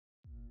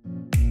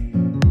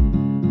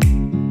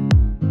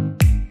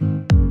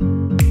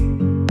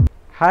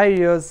Hi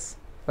viewers,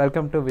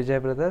 welcome to Vijay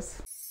Brothers.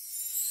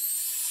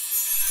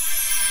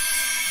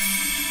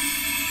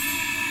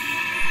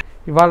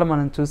 ఇవాళ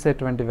మనం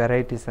చూసేటువంటి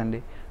వెరైటీస్ అండి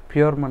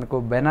ప్యూర్ మనకు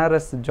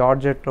బెనారస్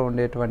జార్జెట్లో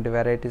ఉండేటువంటి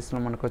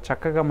వెరైటీస్లో మనకు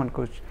చక్కగా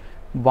మనకు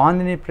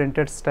బాందిని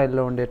ప్రింటెడ్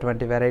స్టైల్లో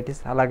ఉండేటువంటి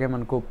వెరైటీస్, అలాగే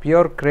మనకు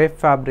ప్యూర్ క్రేప్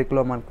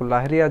ఫ్యాబ్రిక్లో మనకు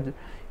లహరియా,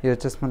 ఇది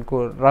వచ్చేసి మనకు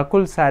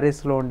రకుల్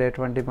శారీస్లో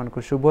ఉండేటువంటి మనకు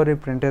షుబోరి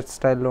ప్రింటెడ్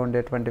స్టైల్లో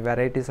ఉండేటువంటి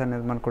వెరైటీస్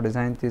అనేది మనకు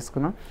డిజైన్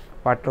తీసుకున్నాం.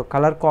 వాటిలో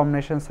కలర్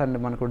కాంబినేషన్స్ అండ్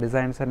మనకు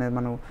డిజైన్స్ అనేది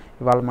మనం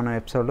ఇవాళ మనం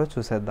ఎపిసోడ్లో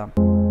చూసేద్దాం.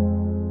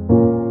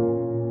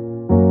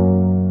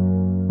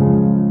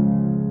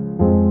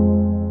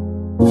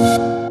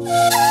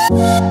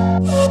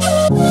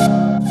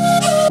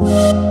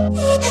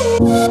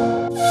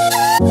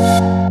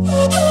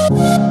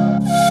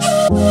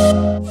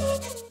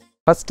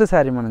 ఫస్ట్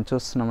శారీ మనం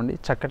చూస్తున్నామండి,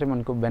 చక్కటి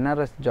మనకు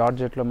బెనారస్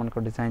జార్జెట్లో మనకు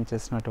డిజైన్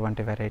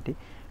చేసినటువంటి వెరైటీ.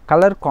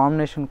 కలర్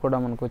కాంబినేషన్ కూడా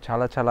మనకు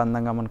చాలా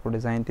అందంగా మనకు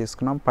డిజైన్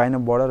తీసుకున్నాం. పైన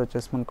బార్డర్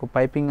వచ్చేసి మనకు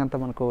పైపింగ్ అంతా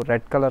మనకు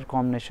రెడ్ కలర్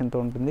కాంబినేషన్తో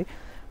ఉంటుంది.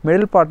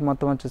 మిడిల్ పార్ట్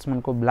మొత్తం వచ్చేసి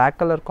మనకు బ్లాక్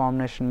కలర్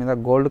కాంబినేషన్ మీద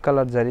గోల్డ్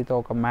కలర్ జరీతో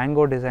ఒక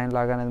మ్యాంగో డిజైన్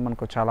లాగా అనేది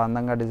మనకు చాలా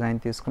అందంగా డిజైన్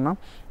తీసుకున్నాం.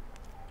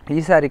 ఈ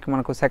శారీకి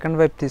మనకు సెకండ్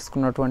వైపు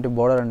తీసుకున్నటువంటి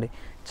బార్డర్ అండి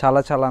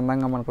చాలా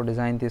అందంగా మనకు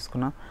డిజైన్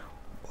తీసుకున్నాం.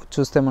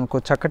 చూస్తే మనకు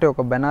చక్కటి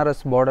ఒక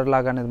బెనారస్ బార్డర్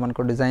లాగా అనేది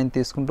మనకు డిజైన్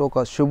తీసుకుంటూ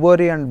ఒక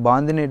షుబోరి అండ్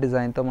బాందిని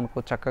డిజైన్తో మనకు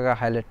చక్కగా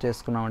హైలైట్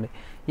చేసుకున్నామండి.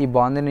 ఈ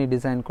బాందిని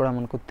డిజైన్ కూడా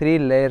మనకు 3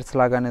 లేయర్స్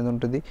లాగా అనేది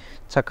ఉంటుంది.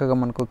 చక్కగా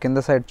మనకు కింద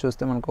సైడ్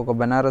చూస్తే మనకు ఒక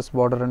బెనారస్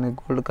బార్డర్ అనేది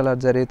గోల్డ్ కలర్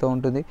జరీతో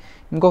ఉంటుంది.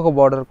 ఇంకొక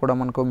బార్డర్ కూడా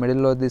మనకు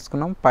మిడిల్లో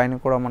తీసుకున్నాం. పైన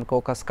కూడా మనకు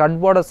ఒక స్కర్ట్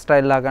బార్డర్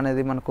స్టైల్ లాగా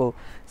అనేది మనకు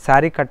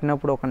శారీ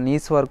కట్టినప్పుడు ఒక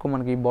నీస్ వరకు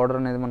మనకి ఈ బార్డర్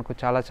అనేది మనకు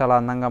చాలా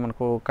అందంగా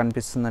మనకు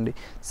కనిపిస్తుందండి.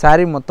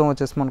 శారీ మొత్తం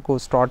వచ్చేసి మనకు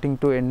స్టార్టింగ్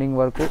టు ఎండింగ్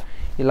వరకు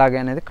ఇలాగే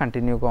అనేది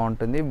కంటిన్యూగా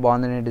ఉంటుంది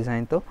బాందిని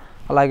డిజైన్తో.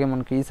 అలాగే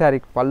మనకి ఈ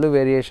శారీకి పళ్ళు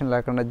వేరియేషన్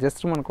లేకుండా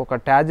జస్ట్ మనకు ఒక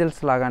ట్యాజిల్స్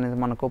లాగా అనేది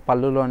మనకు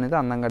పళ్ళులో అనేది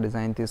అందంగా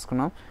డిజైన్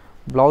తీసుకున్నాం.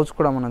 బ్లౌజ్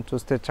కూడా మనం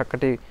చూస్తే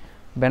చక్కటి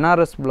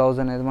బెనారస్ బ్లౌజ్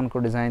అనేది మనకు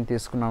డిజైన్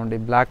తీసుకున్నామండి.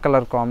 బ్లాక్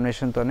కలర్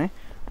కాంబినేషన్తోనే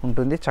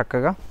ఉంటుంది.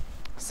 చక్కగా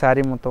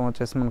శారీ మొత్తం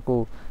వచ్చేసి మనకు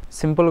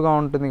సింపుల్గా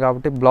ఉంటుంది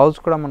కాబట్టి బ్లౌజ్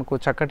కూడా మనకు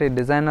చక్కటి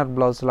డిజైనర్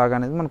బ్లౌజ్ లాగా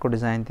అనేది మనకు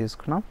డిజైన్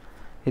తీసుకున్నాం.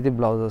 ఇది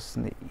బ్లౌజ్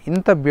వస్తుంది.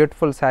 ఇంత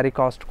బ్యూటిఫుల్ శారీ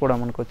కాస్ట్ కూడా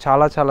మనకు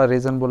చాలా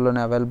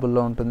రీజనబుల్లోనే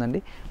అవైలబుల్లో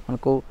ఉంటుందండి.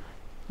 మనకు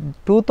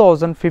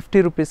 2050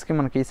 రూపీస్కి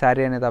మనకి ఈ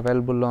శారీ అనేది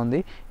అవైలబుల్లో ఉంది.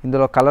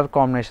 ఇందులో కలర్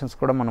కాంబినేషన్స్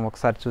కూడా మనం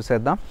ఒకసారి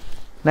చూసేద్దాం.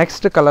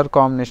 నెక్స్ట్ కలర్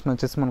కాంబినేషన్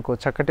వచ్చేసి మనకు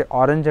చక్కటి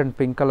ఆరెంజ్ అండ్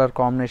పింక్ కలర్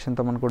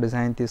కాంబినేషన్తో మనకు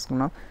డిజైన్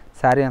తీసుకున్నాం.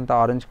 శారీ అంతా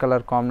ఆరెంజ్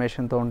కలర్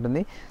కాంబినేషన్తో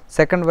ఉంటుంది.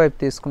 సెకండ్ వైపు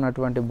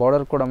తీసుకున్నటువంటి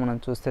బార్డర్ కూడా మనం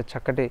చూస్తే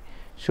చక్కటి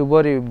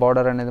షుబోరి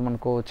బార్డర్ అనేది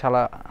మనకు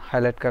చాలా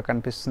హైలైట్గా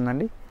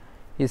కనిపిస్తుందండి.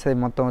 ఈ సైడ్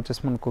మొత్తం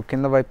వచ్చేసి మనకు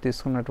కింద వైపు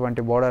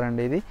తీసుకున్నటువంటి బార్డర్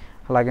అండి ఇది.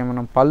 అలాగే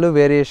మనం పళ్ళు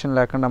వేరియేషన్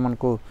లేకుండా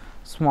మనకు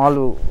స్మాల్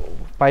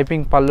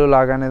పైపింగ్ పళ్ళు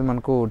లాగా అనేది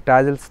మనకు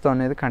టాజిల్స్తో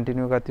అనేది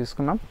కంటిన్యూగా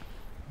తీసుకున్నాం.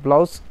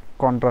 బ్లౌజ్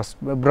కాంట్రాస్ట్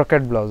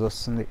బ్రొకెట్ బ్లౌజ్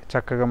వస్తుంది.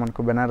 చక్కగా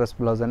మనకు బెనారస్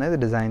బ్లౌజ్ అనేది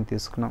డిజైన్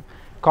తీసుకున్నాం.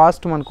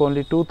 కాస్ట్ మనకు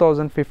ఓన్లీ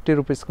 2050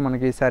 రూపీస్కి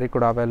మనకి ఈ శారీ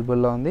కూడా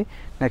అవైలబుల్లో ఉంది.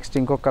 నెక్స్ట్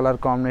ఇంకొక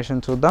కలర్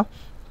కాంబినేషన్ చూద్దాం.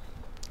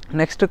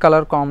 నెక్స్ట్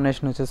కలర్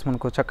కాంబినేషన్ వచ్చేసి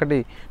మనకు చక్కటి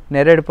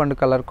నేరేడు పండు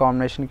కలర్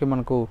కాంబినేషన్కి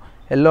మనకు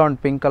ఎల్లో అండ్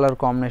పింక్ కలర్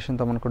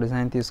కాంబినేషన్తో మనకు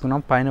డిజైన్ తీసుకున్నాం.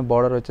 పైన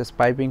బార్డర్ వచ్చేసి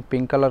పైపింగ్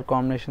పింక్ కలర్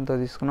కాంబినేషన్తో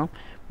తీసుకున్నాం.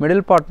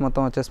 మిడిల్ పార్ట్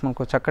మొత్తం వచ్చేసి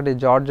మనకు చక్కటి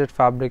జార్జెట్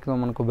ఫ్యాబ్రిక్తో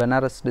మనకు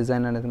బెనారస్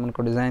డిజైన్ అనేది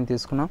మనకు డిజైన్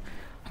తీసుకున్నాం.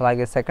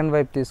 అలాగే సెకండ్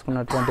వైపు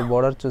తీసుకున్నటువంటి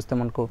బార్డర్ చూస్తే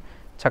మనకు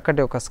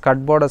చక్కటి ఒక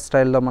స్కర్ట్ బార్డర్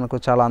స్టైల్లో మనకు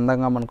చాలా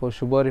అందంగా మనకు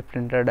షుబోరి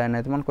ప్రింటెడ్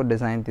అనేది మనకు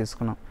డిజైన్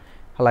తీసుకున్నాం.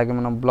 అలాగే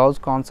మనం బ్లౌజ్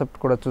కాన్సెప్ట్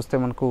కూడా చూస్తే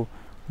మనకు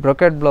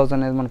బ్రొకెట్ బ్లౌజ్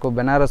అనేది మనకు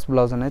బెనారస్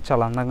బ్లౌజ్ అనేది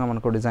చాలా అందంగా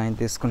మనకు డిజైన్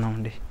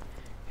తీసుకున్నామండి.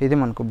 ఇది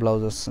మనకు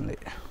బ్లౌజ్ వస్తుంది.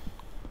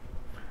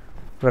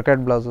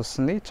 బ్రొకెట్ బ్లౌజ్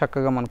వస్తుంది.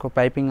 చక్కగా మనకు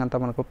పైపింగ్ అంతా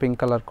మనకు పింక్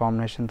కలర్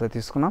కాంబినేషన్తో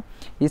తీసుకున్నాం.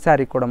 ఈ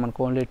శారీ కూడా మనకు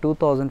ఓన్లీ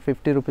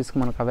 2050 రూపీస్కి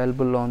మనకు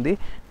అవైలబుల్లో ఉంది.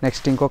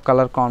 నెక్స్ట్ ఇంకొక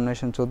కలర్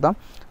కాంబినేషన్ చూద్దాం.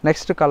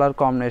 నెక్స్ట్ కలర్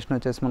కాంబినేషన్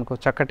వచ్చేసి మనకు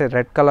చక్కటి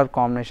రెడ్ కలర్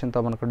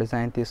కాంబినేషన్తో మనకు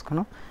డిజైన్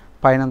తీసుకున్నాం.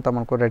 పైనంతా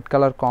మనకు రెడ్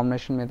కలర్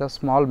కాంబినేషన్ మీద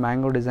స్మాల్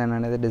మ్యాంగో డిజైన్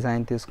అనేది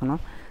డిజైన్ తీసుకున్నాం.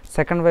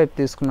 సెకండ్ వైపు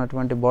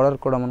తీసుకున్నటువంటి బార్డర్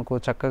కూడా మనకు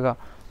చక్కగా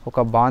ఒక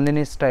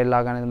బాందిని స్టైల్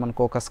లాగా అనేది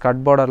మనకు ఒక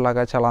స్కర్ట్ బార్డర్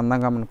లాగా చాలా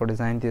అందంగా మనకు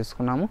డిజైన్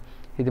తీసుకున్నాము.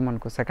 ఇది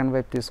మనకు సెకండ్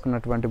వైపు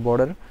తీసుకున్నటువంటి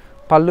బార్డర్.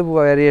 పళ్ళు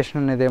వేరియేషన్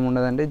అనేది ఏమి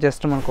ఉండదండి.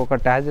 జస్ట్ మనకు ఒక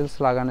ట్యాజిల్స్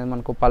లాగా అనేది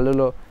మనకు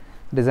పళ్ళులో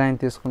డిజైన్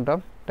తీసుకుంటాం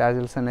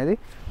ట్యాజిల్స్ అనేది.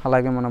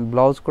 అలాగే మనం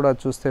బ్లౌజ్ కూడా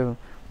చూస్తే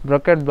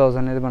బ్రొకెట్ బ్లౌజ్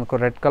అనేది మనకు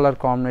రెడ్ కలర్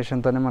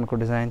కాంబినేషన్తోనే మనకు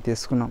డిజైన్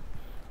తీసుకున్నాం.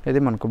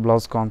 ఇది మనకు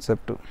బ్లౌజ్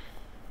కాన్సెప్ట్.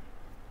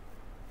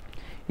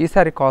 ఈ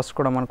సారీ కాస్ట్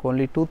కూడా మనకు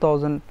ఓన్లీ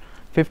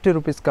 2050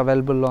 రూపీస్కి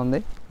అవైలబుల్లో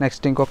ఉంది.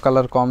 నెక్స్ట్ ఇంకొక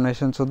కలర్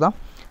కాంబినేషన్ చూద్దాం.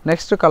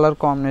 నెక్స్ట్ కలర్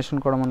కాంబినేషన్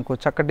కూడా మనకు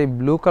చక్కటి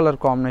బ్లూ కలర్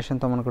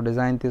కాంబినేషన్తో మనకు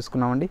డిజైన్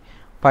తీసుకున్నామండి.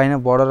 పైన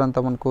బార్డర్ అంతా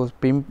మనకు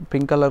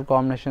పింక్ కలర్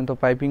కాంబినేషన్తో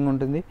పైపింగ్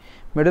ఉంటుంది.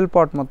 మిడిల్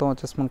పార్ట్ మొత్తం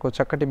వచ్చేసి మనకు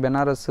చక్కటి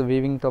బెనారస్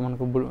వీవింగ్తో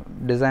మనకు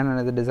డిజైన్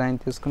అనేది డిజైన్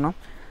తీసుకున్నాం.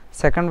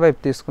 సెకండ్ వైపు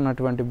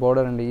తీసుకున్నటువంటి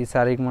బార్డర్ అండి ఈ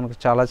శారీకి మనకు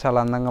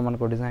చాలా అందంగా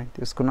మనకు డిజైన్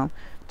తీసుకున్నాం.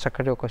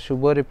 చక్కటి ఒక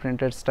షుబోరి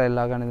ప్రింటెడ్ స్టైల్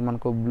లాగా అనేది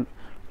మనకు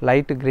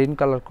లైట్ గ్రీన్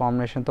కలర్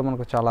కాంబినేషన్తో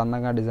మనకు చాలా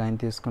అందంగా డిజైన్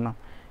తీసుకున్నాం.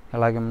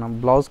 అలాగే మనం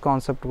బ్లౌజ్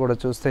కాన్సెప్ట్ కూడా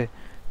చూస్తే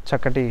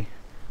చక్కటి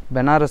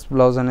బెనారస్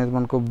బ్లౌజ్ అనేది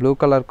మనకు బ్లూ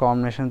కలర్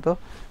కాంబినేషన్తో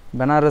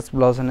బెనారస్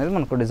బ్లౌజ్ అనేది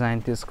మనకు డిజైన్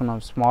తీసుకున్నాం.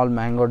 స్మాల్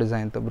మ్యాంగో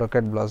డిజైన్తో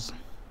బ్రొకెట్ బ్లౌజ్.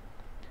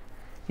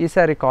 ఈ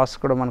సారీ కాస్ట్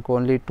కూడా మనకు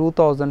ఓన్లీ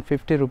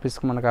 2050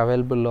 రూపీస్కి మనకు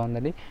అవైలబుల్లో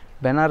ఉందండి.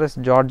 బెనారస్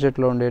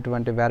జార్జెట్లో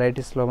ఉండేటువంటి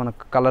వెరైటీస్లో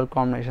మనకు కలర్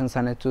కాంబినేషన్స్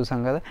అనేది చూసాం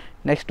కదా.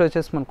 నెక్స్ట్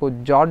వచ్చేసి మనకు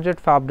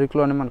జార్జెట్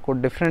ఫ్యాబ్రిక్లోనే మనకు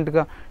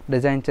డిఫరెంట్గా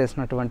డిజైన్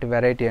చేసినటువంటి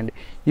వెరైటీ అండి.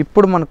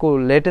 ఇప్పుడు మనకు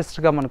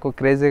లేటెస్ట్గా మనకు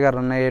క్రేజీగా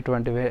రన్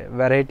అయ్యేటువంటి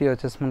వెరైటీ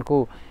వచ్చేసి మనకు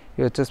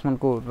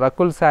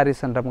రకుల్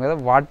శారీస్ అంటాం కదా,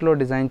 వాటిలో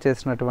డిజైన్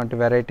చేసినటువంటి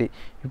వెరైటీ.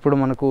 ఇప్పుడు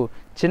మనకు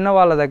చిన్న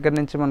వాళ్ళ దగ్గర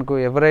నుంచి మనకు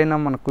ఎవరైనా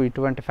మనకు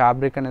ఇటువంటి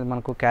ఫ్యాబ్రిక్ అనేది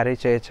మనకు క్యారీ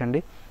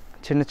చేయొచ్చండి.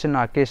 చిన్న చిన్న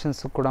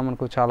అకేషన్స్ కూడా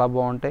మనకు చాలా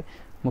బాగుంటాయి.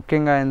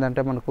 ముఖ్యంగా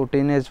ఏంటంటే మనకు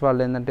టీనేజ్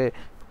వాళ్ళు ఏంటంటే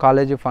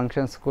కాలేజీ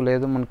ఫంక్షన్స్కు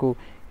లేదు మనకు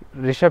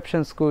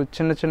రిసెప్షన్స్కు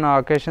చిన్న చిన్న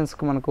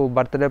అకేషన్స్కి మనకు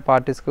బర్త్డే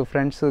పార్టీస్కు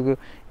ఫ్రెండ్స్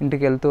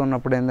ఇంటికి వెళ్తూ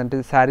ఉన్నప్పుడు ఏంటంటే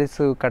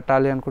శారీస్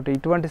కట్టాలి అనుకుంటే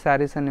ఇటువంటి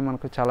శారీస్ అన్నీ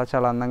మనకు చాలా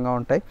చాలా అందంగా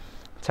ఉంటాయి.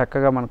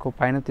 చక్కగా మనకు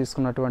పైన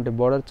తీసుకున్నటువంటి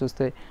బోర్డర్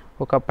చూస్తే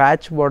ఒక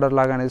ప్యాచ్ బోర్డర్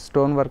లాగా అనేది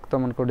స్టోన్ వర్క్తో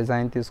మనకు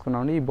డిజైన్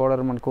తీసుకున్నామండి. ఈ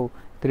బోర్డర్ మనకు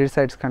 3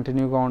 సైడ్స్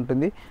కంటిన్యూగా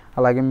ఉంటుంది.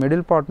 అలాగే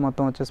మిడిల్ పార్ట్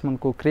మొత్తం వచ్చేసి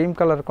మనకు క్రీమ్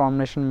కలర్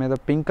కాంబినేషన్ మీద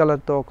పింక్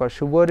కలర్తో ఒక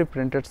షుబోరి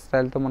ప్రింటెడ్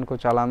స్టైల్తో మనకు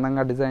చాలా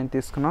అందంగా డిజైన్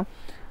తీసుకున్నాం.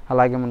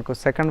 అలాగే మనకు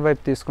సెకండ్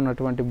వైపు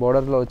తీసుకున్నటువంటి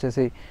బోర్డర్లో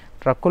వచ్చేసి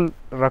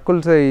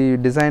రకుల్స్ ఈ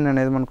డిజైన్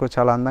అనేది మనకు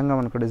చాలా అందంగా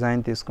మనకు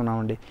డిజైన్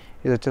తీసుకున్నామండి.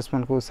 ఇది వచ్చేసి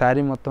మనకు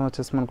శారీ మొత్తం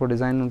వచ్చేసి మనకు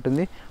డిజైన్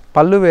ఉంటుంది.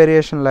 పళ్ళు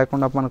వేరియేషన్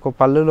లేకుండా మనకు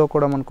పళ్ళులో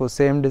కూడా మనకు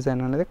సేమ్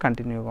డిజైన్ అనేది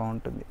కంటిన్యూగా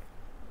ఉంటుంది.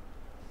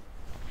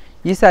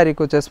 ఈ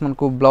శారీకి వచ్చేసి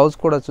మనకు బ్లౌజ్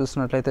కూడా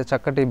చూసినట్లయితే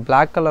చక్కటి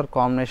బ్లాక్ కలర్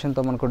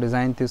కాంబినేషన్తో మనకు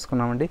డిజైన్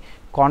తీసుకున్నామండి.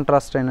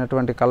 కాంట్రాస్ట్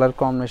అయినటువంటి కలర్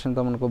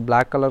కాంబినేషన్తో మనకు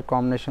బ్లాక్ కలర్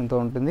కాంబినేషన్తో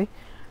ఉంటుంది.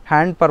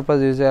 హ్యాండ్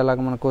పర్పస్ యూజ్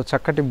అయ్యేలాగా మనకు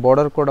చక్కటి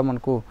బోర్డర్ కూడా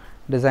మనకు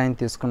డిజైన్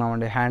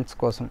తీసుకున్నామండి హ్యాండ్స్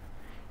కోసం.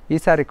 ఈ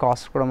సారీ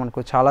కాస్ట్ కూడా మనకు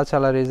చాలా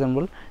చాలా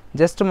రీజనబుల్.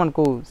 జస్ట్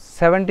మనకు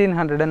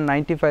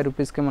 1795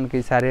 రూపీస్కి మనకి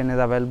ఈ శారీ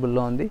అనేది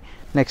అవైలబుల్లో ఉంది.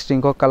 నెక్స్ట్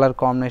ఇంకో కలర్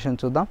కాంబినేషన్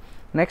చూద్దాం.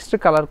 నెక్స్ట్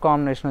కలర్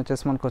కాంబినేషన్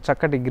వచ్చేసి మనకు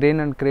చక్కటి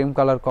గ్రీన్ అండ్ క్రీమ్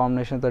కలర్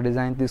కాంబినేషన్తో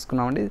డిజైన్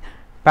తీసుకున్నామండి.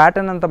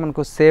 ప్యాటర్న్ అంతా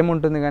మనకు సేమ్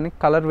ఉంటుంది కానీ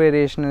కలర్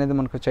వేరియేషన్ అనేది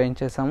మనకు చేంజ్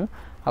చేసాము.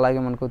 అలాగే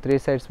మనకు 3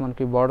 సైడ్స్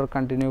మనకి బార్డర్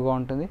కంటిన్యూగా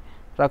ఉంటుంది.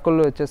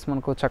 రకులు వచ్చేసి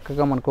మనకు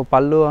చక్కగా మనకు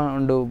పళ్ళు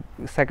అండ్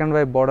సెకండ్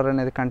వైపు బార్డర్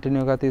అనేది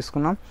కంటిన్యూగా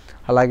తీసుకున్నాం.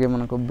 అలాగే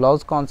మనకు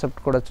బ్లౌజ్ కాన్సెప్ట్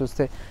కూడా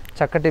చూస్తే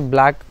చక్కటి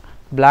బ్లాక్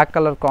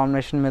కలర్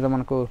కాంబినేషన్ మీద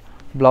మనకు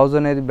బ్లౌజ్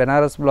అనేది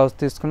బెనారస్ బ్లౌజ్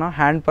తీసుకున్నాం.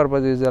 హ్యాండ్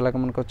పర్పస్ యూజ్ అయ్యేలాగా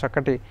మనకు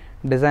చక్కటి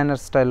డిజైనర్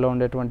స్టైల్లో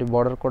ఉండేటువంటి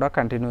బార్డర్ కూడా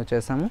కంటిన్యూ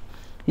చేసాము.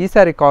 ఈ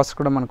సారీ కాస్ట్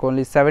కూడా మనకు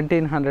ఓన్లీ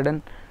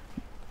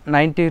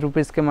 1790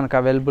 రూపీస్కి మనకు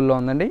అవైలబుల్లో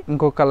ఉందండి.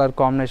 ఇంకో కలర్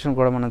కాంబినేషన్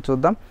కూడా మనం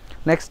చూద్దాం.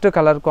 నెక్స్ట్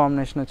కలర్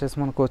కాంబినేషన్ వచ్చేసి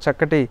మనకు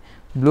చక్కటి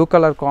బ్లూ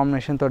కలర్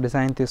కాంబినేషన్తో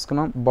డిజైన్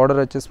తీసుకున్నాం. బార్డర్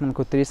వచ్చేసి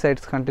మనకు 3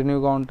 సైడ్స్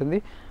కంటిన్యూగా ఉంటుంది.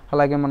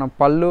 అలాగే మన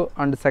పళ్ళు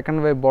అండ్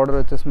సెకండ్ వైపు బార్డర్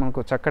వచ్చేసి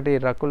మనకు చక్కటి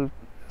రకుల్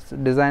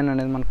డిజైన్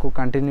అనేది మనకు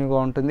కంటిన్యూగా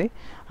ఉంటుంది.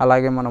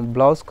 అలాగే మనం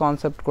బ్లౌజ్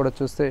కాన్సెప్ట్ కూడా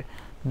చూస్తే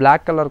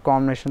బ్లాక్ కలర్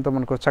కాంబినేషన్తో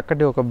మనకు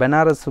చక్కటి ఒక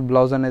బెనారస్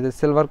బ్లౌజ్ అనేది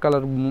సిల్వర్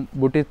కలర్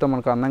బుటీతో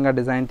మనకు అందంగా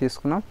డిజైన్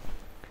తీసుకున్నాం.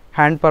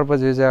 హ్యాండ్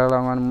పర్పస్ యూజ్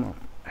చేయాలి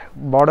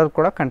బార్డర్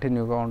కూడా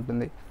కంటిన్యూగా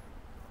ఉంటుంది.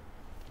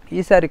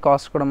 ఈ సారీ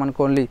కాస్ట్ కూడా మనకు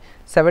ఓన్లీ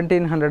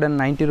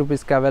 1790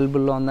 రూపీస్కి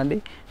అవైలబుల్లో ఉందండి.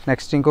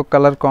 నెక్స్ట్ ఇంకొక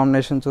కలర్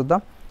కాంబినేషన్ చూద్దాం.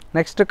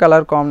 నెక్స్ట్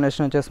కలర్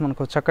కాంబినేషన్ వచ్చేసి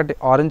మనకు చక్కటి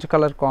ఆరెంజ్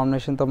కలర్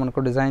కాంబినేషన్తో మనకు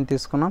డిజైన్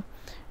తీసుకున్నాం.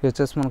 ఇది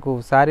వచ్చేసి మనకు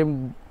శారీ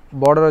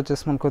బార్డర్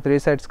వచ్చేసి మనకు 3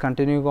 సైడ్స్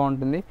కంటిన్యూగా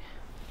ఉంటుంది.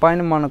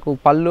 పైన మనకు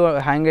పళ్ళు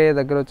హ్యాంగ్ అయ్యే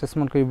దగ్గర వచ్చేసి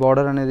మనకు ఈ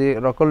బార్డర్ అనేది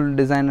రకుల్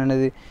డిజైన్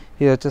అనేది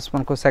ఇది వచ్చేసి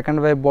మనకు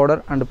సెకండ్ వైపు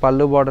బార్డర్ అండ్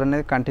పళ్ళు బార్డర్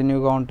అనేది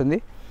కంటిన్యూగా ఉంటుంది.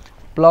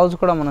 బ్లౌజ్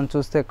కూడా మనం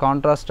చూస్తే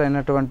కాంట్రాస్ట్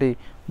అయినటువంటి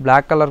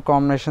బ్లాక్ కలర్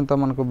కాంబినేషన్తో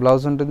మనకు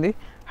బ్లౌజ్ ఉంటుంది.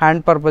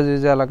 హ్యాండ్ పర్పస్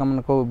యూజ్ అయ్యేలాగా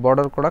మనకు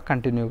బార్డర్ కూడా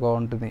కంటిన్యూగా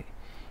ఉంటుంది.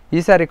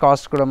 ఈ సారీ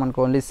కాస్ట్ కూడా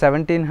మనకు ఓన్లీ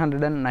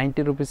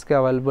 1790 రూపీస్కి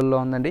అవైలబుల్లో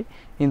ఉందండి.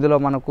 ఇందులో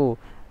మనకు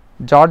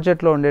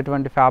జార్జెట్లో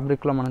ఉండేటువంటి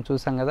ఫ్యాబ్రిక్లో మనం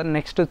చూసాం కదా.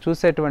 నెక్స్ట్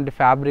చూసేటువంటి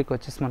ఫ్యాబ్రిక్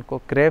వచ్చేసి మనకు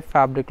క్రేప్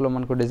ఫ్యాబ్రిక్లో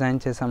మనకు డిజైన్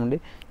చేసామండి.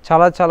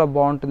 చాలా చాలా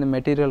బాగుంటుంది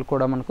మెటీరియల్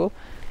కూడా మనకు.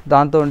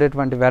 దాంతో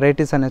ఉండేటువంటి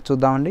వెరైటీస్ అనేది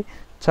చూద్దామండి.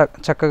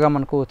 చక్కగా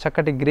మనకు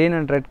చక్కటి గ్రీన్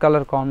అండ్ రెడ్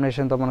కలర్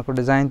కాంబినేషన్తో మనకు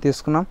డిజైన్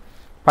తీసుకున్నాం.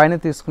 పైన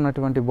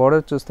తీసుకున్నటువంటి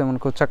బార్డర్ చూస్తే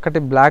మనకు చక్కటి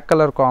బ్లాక్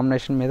కలర్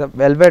కాంబినేషన్ మీద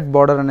వెల్వెట్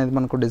బార్డర్ అనేది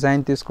మనకు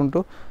డిజైన్ తీసుకుంటూ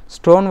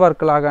స్టోన్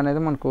వర్క్ లాగా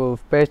అనేది మనకు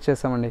పేస్ట్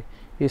చేసామండి.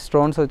 ఈ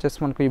స్టోన్స్ వచ్చేసి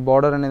మనకు ఈ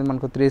బార్డర్ అనేది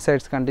మనకు 3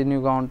 సైడ్స్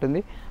కంటిన్యూగా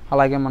ఉంటుంది.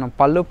 అలాగే మనం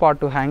పళ్ళు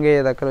పాటు హ్యాంగ్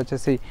అయ్యే దగ్గర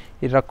వచ్చేసి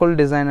ఈ రకుల్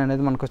డిజైన్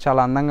అనేది మనకు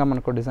చాలా అందంగా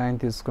మనకు డిజైన్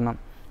తీసుకున్నాం.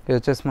 ఇది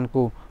వచ్చేసి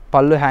మనకు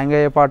పళ్ళు హ్యాంగ్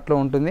అయ్యే పార్ట్లో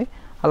ఉంటుంది.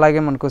 అలాగే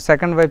మనకు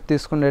సెకండ్ వైపు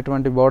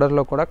తీసుకునేటువంటి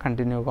బార్డర్లో కూడా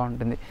కంటిన్యూగా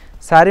ఉంటుంది.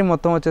 శారీ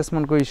మొత్తం వచ్చేసి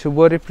మనకు ఈ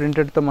షుబోరి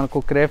ప్రింటెడ్తో మనకు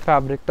క్రేప్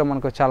ఫ్యాబ్రిక్తో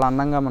మనకు చాలా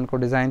అందంగా మనకు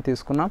డిజైన్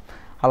తీసుకున్నాం.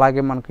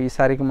 అలాగే మనకు ఈ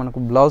శారీకి మనకు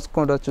బ్లౌజ్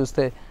కూడా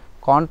చూస్తే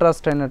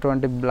కాంట్రాస్ట్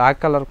అయినటువంటి బ్లాక్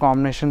కలర్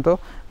కాంబినేషన్తో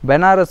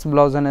బెనారస్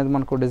బ్లౌజ్ అనేది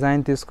మనకు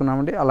డిజైన్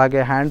తీసుకున్నామండి.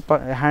 అలాగే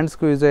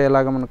హ్యాండ్స్కు యూజ్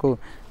అయ్యేలాగా మనకు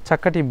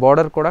చక్కటి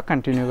బార్డర్ కూడా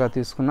కంటిన్యూగా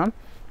తీసుకున్నాం.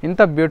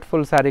 ఇంత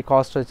బ్యూటిఫుల్ శారీ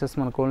కాస్ట్ వచ్చేసి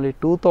మనకు ఓన్లీ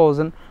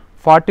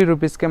 2040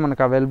 రూపీస్కే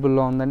మనకు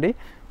అవైలబుల్లో ఉందండి.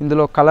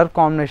 ఇందులో కలర్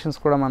కాంబినేషన్స్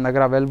కూడా మన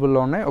దగ్గర అవైలబుల్లో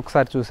ఉన్నాయి.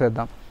 ఒకసారి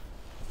చూసేద్దాం.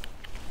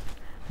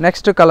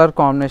 నెక్స్ట్ కలర్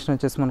కాంబినేషన్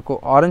వచ్చేసి మనకు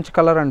orange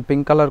colour and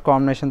pink colour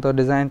కాంబినేషన్తో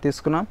డిజైన్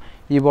తీసుకున్నాం.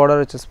 ఈ బార్డర్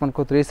వచ్చేసి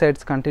మనకు 3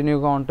 సైడ్స్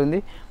కంటిన్యూగా ఉంటుంది.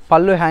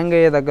 పళ్ళు హ్యాంగ్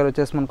అయ్యే దగ్గర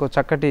వచ్చేసి మనకు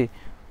చక్కటి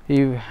ఈ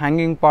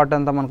హ్యాంగింగ్ పార్ట్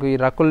అంతా మనకు ఈ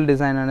రకుల్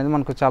డిజైన్ అనేది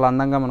మనకు చాలా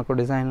అందంగా మనకు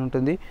డిజైన్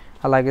ఉంటుంది.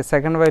 అలాగే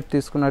సెకండ్ వైపు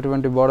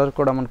తీసుకున్నటువంటి బార్డర్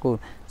కూడా మనకు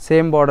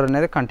సేమ్ బార్డర్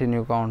అనేది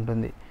కంటిన్యూగా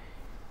ఉంటుంది.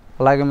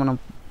 అలాగే మనం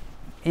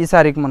ఈ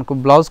సారీకి మనకు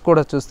బ్లౌజ్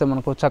కూడా చూస్తే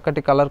మనకు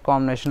చక్కటి కలర్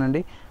కాంబినేషన్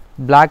అండి,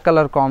 బ్లాక్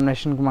కలర్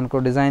కాంబినేషన్కి మనకు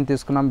డిజైన్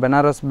తీసుకున్నాం.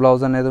 బెనారస్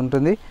బ్లౌజ్ అనేది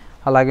ఉంటుంది.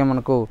 అలాగే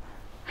మనకు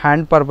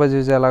హ్యాండ్ పర్పస్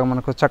యూజ్ అయ్యేలాగా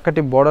మనకు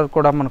చక్కటి బోర్డర్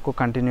కూడా మనకు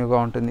కంటిన్యూగా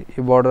ఉంటుంది.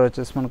 ఈ బోర్డర్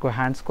వచ్చేసి మనకు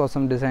హ్యాండ్స్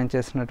కోసం డిజైన్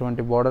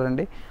చేసినటువంటి బోర్డర్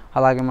అండి.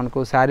 అలాగే మనకు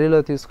శారీలో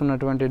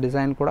తీసుకున్నటువంటి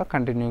డిజైన్ కూడా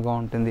కంటిన్యూగా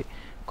ఉంటుంది.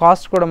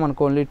 కాస్ట్ కూడా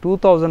మనకు ఓన్లీ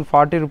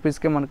 2040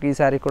 రూపీస్కే మనకి ఈ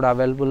శారీ కూడా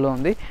అవైలబుల్లో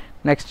ఉంది.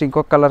 నెక్స్ట్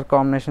ఇంకొక కలర్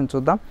కాంబినేషన్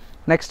చూద్దాం.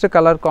 నెక్స్ట్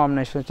కలర్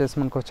కాంబినేషన్ వచ్చేసి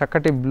మనకు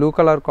చక్కటి బ్లూ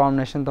కలర్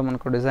కాంబినేషన్తో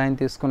మనకు డిజైన్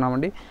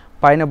తీసుకున్నామండి.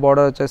 పైన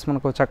బోర్డర్ వచ్చేసి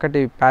మనకు చక్కటి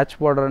ప్యాచ్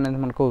బోర్డర్ అనేది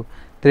మనకు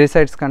 3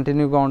 సైడ్స్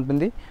కంటిన్యూగా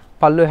ఉంటుంది.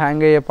 పళ్ళు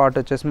హ్యాంగ్ అయ్యే పార్ట్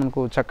వచ్చేసి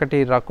మనకు చక్కటి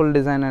రకుల్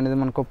డిజైన్ అనేది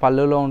మనకు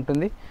పళ్ళులో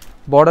ఉంటుంది.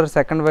 బోర్డర్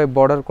సెకండ్ వైపు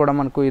బోర్డర్ కూడా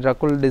మనకు ఈ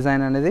రకుల్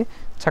డిజైన్ అనేది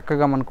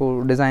చక్కగా మనకు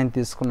డిజైన్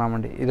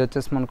తీసుకున్నామండి. ఇది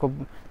వచ్చేసి మనకు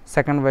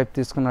సెకండ్ వైపు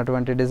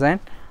తీసుకున్నటువంటి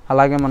డిజైన్.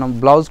 అలాగే మనం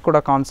బ్లౌజ్ కూడా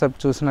కాన్సెప్ట్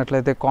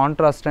చూసినట్లయితే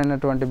కాంట్రాస్ట్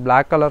అయినటువంటి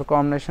బ్లాక్ కలర్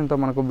కాంబినేషన్తో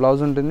మనకు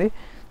బ్లౌజ్ ఉంటుంది.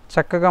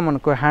 చక్కగా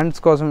మనకు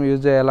హ్యాండ్స్ కోసం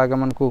యూజ్ అయ్యేలాగా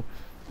మనకు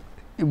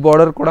ఈ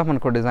బోర్డర్ కూడా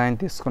మనకు డిజైన్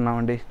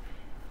తీసుకున్నామండి.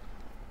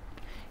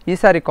 ఈ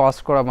సారీ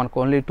కాస్ట్ కూడా మనకు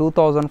ఓన్లీ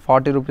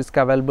 2040 రూపీస్కి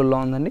అవైలబుల్లో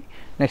ఉందండి.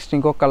 నెక్స్ట్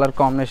ఇంకొక కలర్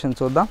కాంబినేషన్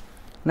చూద్దాం.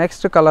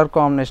 నెక్స్ట్ కలర్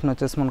కాంబినేషన్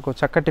వచ్చేసి మనకు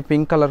చక్కటి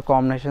పింక్ కలర్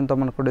కాంబినేషన్తో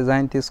మనకు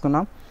డిజైన్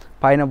తీసుకున్నాం.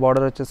 పైన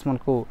బార్డర్ వచ్చేసి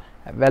మనకు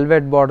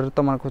వెల్వెట్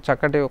బార్డర్తో మనకు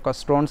చక్కటి ఒక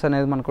స్టోన్స్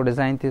అనేది మనకు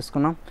డిజైన్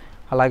తీసుకున్నాం.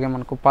 అలాగే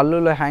మనకు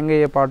పళ్ళులో హ్యాంగ్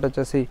అయ్యే పార్ట్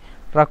వచ్చేసి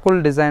రకుల్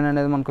డిజైన్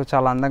అనేది మనకు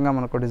చాలా అందంగా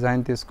మనకు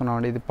డిజైన్ తీసుకున్నాం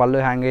అండి. ఇది పళ్ళు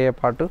హ్యాంగ్ అయ్యే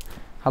పార్ట్.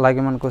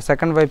 అలాగే మనకు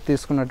సెకండ్ వైపు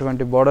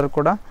తీసుకున్నటువంటి బార్డర్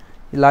కూడా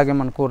ఇలాగే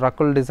మనకు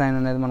రకుల్ డిజైన్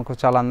అనేది మనకు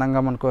చాలా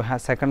అందంగా మనకు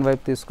సెకండ్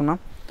వైపు తీసుకున్నాం.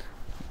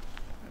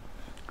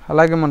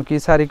 అలాగే మనకు ఈ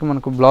సారీకి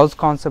మనకు బ్లౌజ్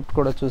కాన్సెప్ట్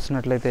కూడా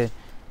చూసినట్లయితే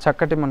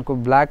చక్కటి మనకు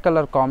బ్లాక్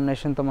కలర్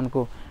కాంబినేషన్తో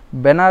మనకు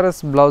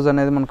బెనారస్ బ్లౌజ్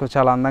అనేది మనకు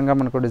చాలా అందంగా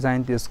మనకు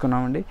డిజైన్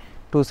తీసుకున్నామండి.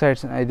 2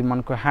 సైడ్స్ ఇది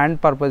మనకు హ్యాండ్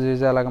పర్పస్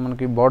యూజ్ అయ్యేలాగా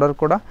మనకి బార్డర్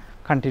కూడా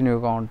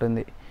కంటిన్యూగా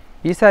ఉంటుంది.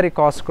 ఈ సారీ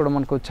కాస్ట్ కూడా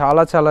మనకు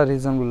చాలా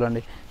రీజనబుల్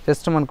అండి.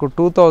 జస్ట్ మనకు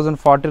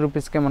 2040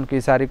 రూపీస్కే మనకు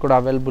ఈ సారీ కూడా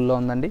అవైలబుల్లో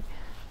ఉందండి.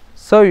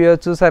 సో ఇవి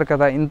చూసారు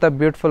కదా, ఇంత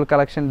బ్యూటిఫుల్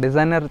కలెక్షన్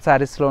డిజైనర్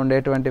శారీస్లో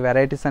ఉండేటువంటి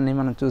వెరైటీస్ అన్నీ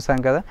మనం చూసాం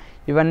కదా.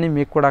 ఇవన్నీ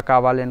మీకు కూడా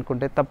కావాలి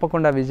అనుకుంటే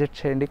తప్పకుండా విజిట్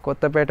చేయండి.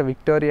 Kothapeta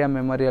Victoria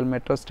memorial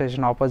metro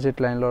station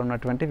opposite లైన్లో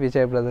ఉన్నటువంటి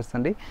విజయ్ బ్రదర్స్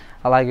అండి.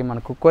 అలాగే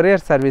మనకు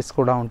కొరియర్ సర్వీస్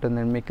కూడా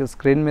ఉంటుంది. మీకు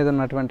స్క్రీన్ మీద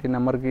ఉన్నటువంటి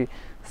నెంబర్కి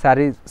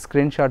శారీ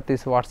స్క్రీన్ షాట్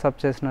తీసి వాట్సాప్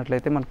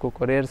చేసినట్లయితే మనకు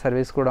కొరియర్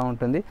సర్వీస్ కూడా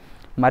ఉంటుంది.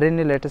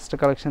 మరిన్ని లేటెస్ట్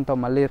కలెక్షన్తో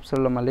మళ్ళీ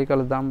ఎపిసోడ్లో మళ్ళీ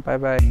కలుద్దాం. Bye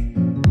bye.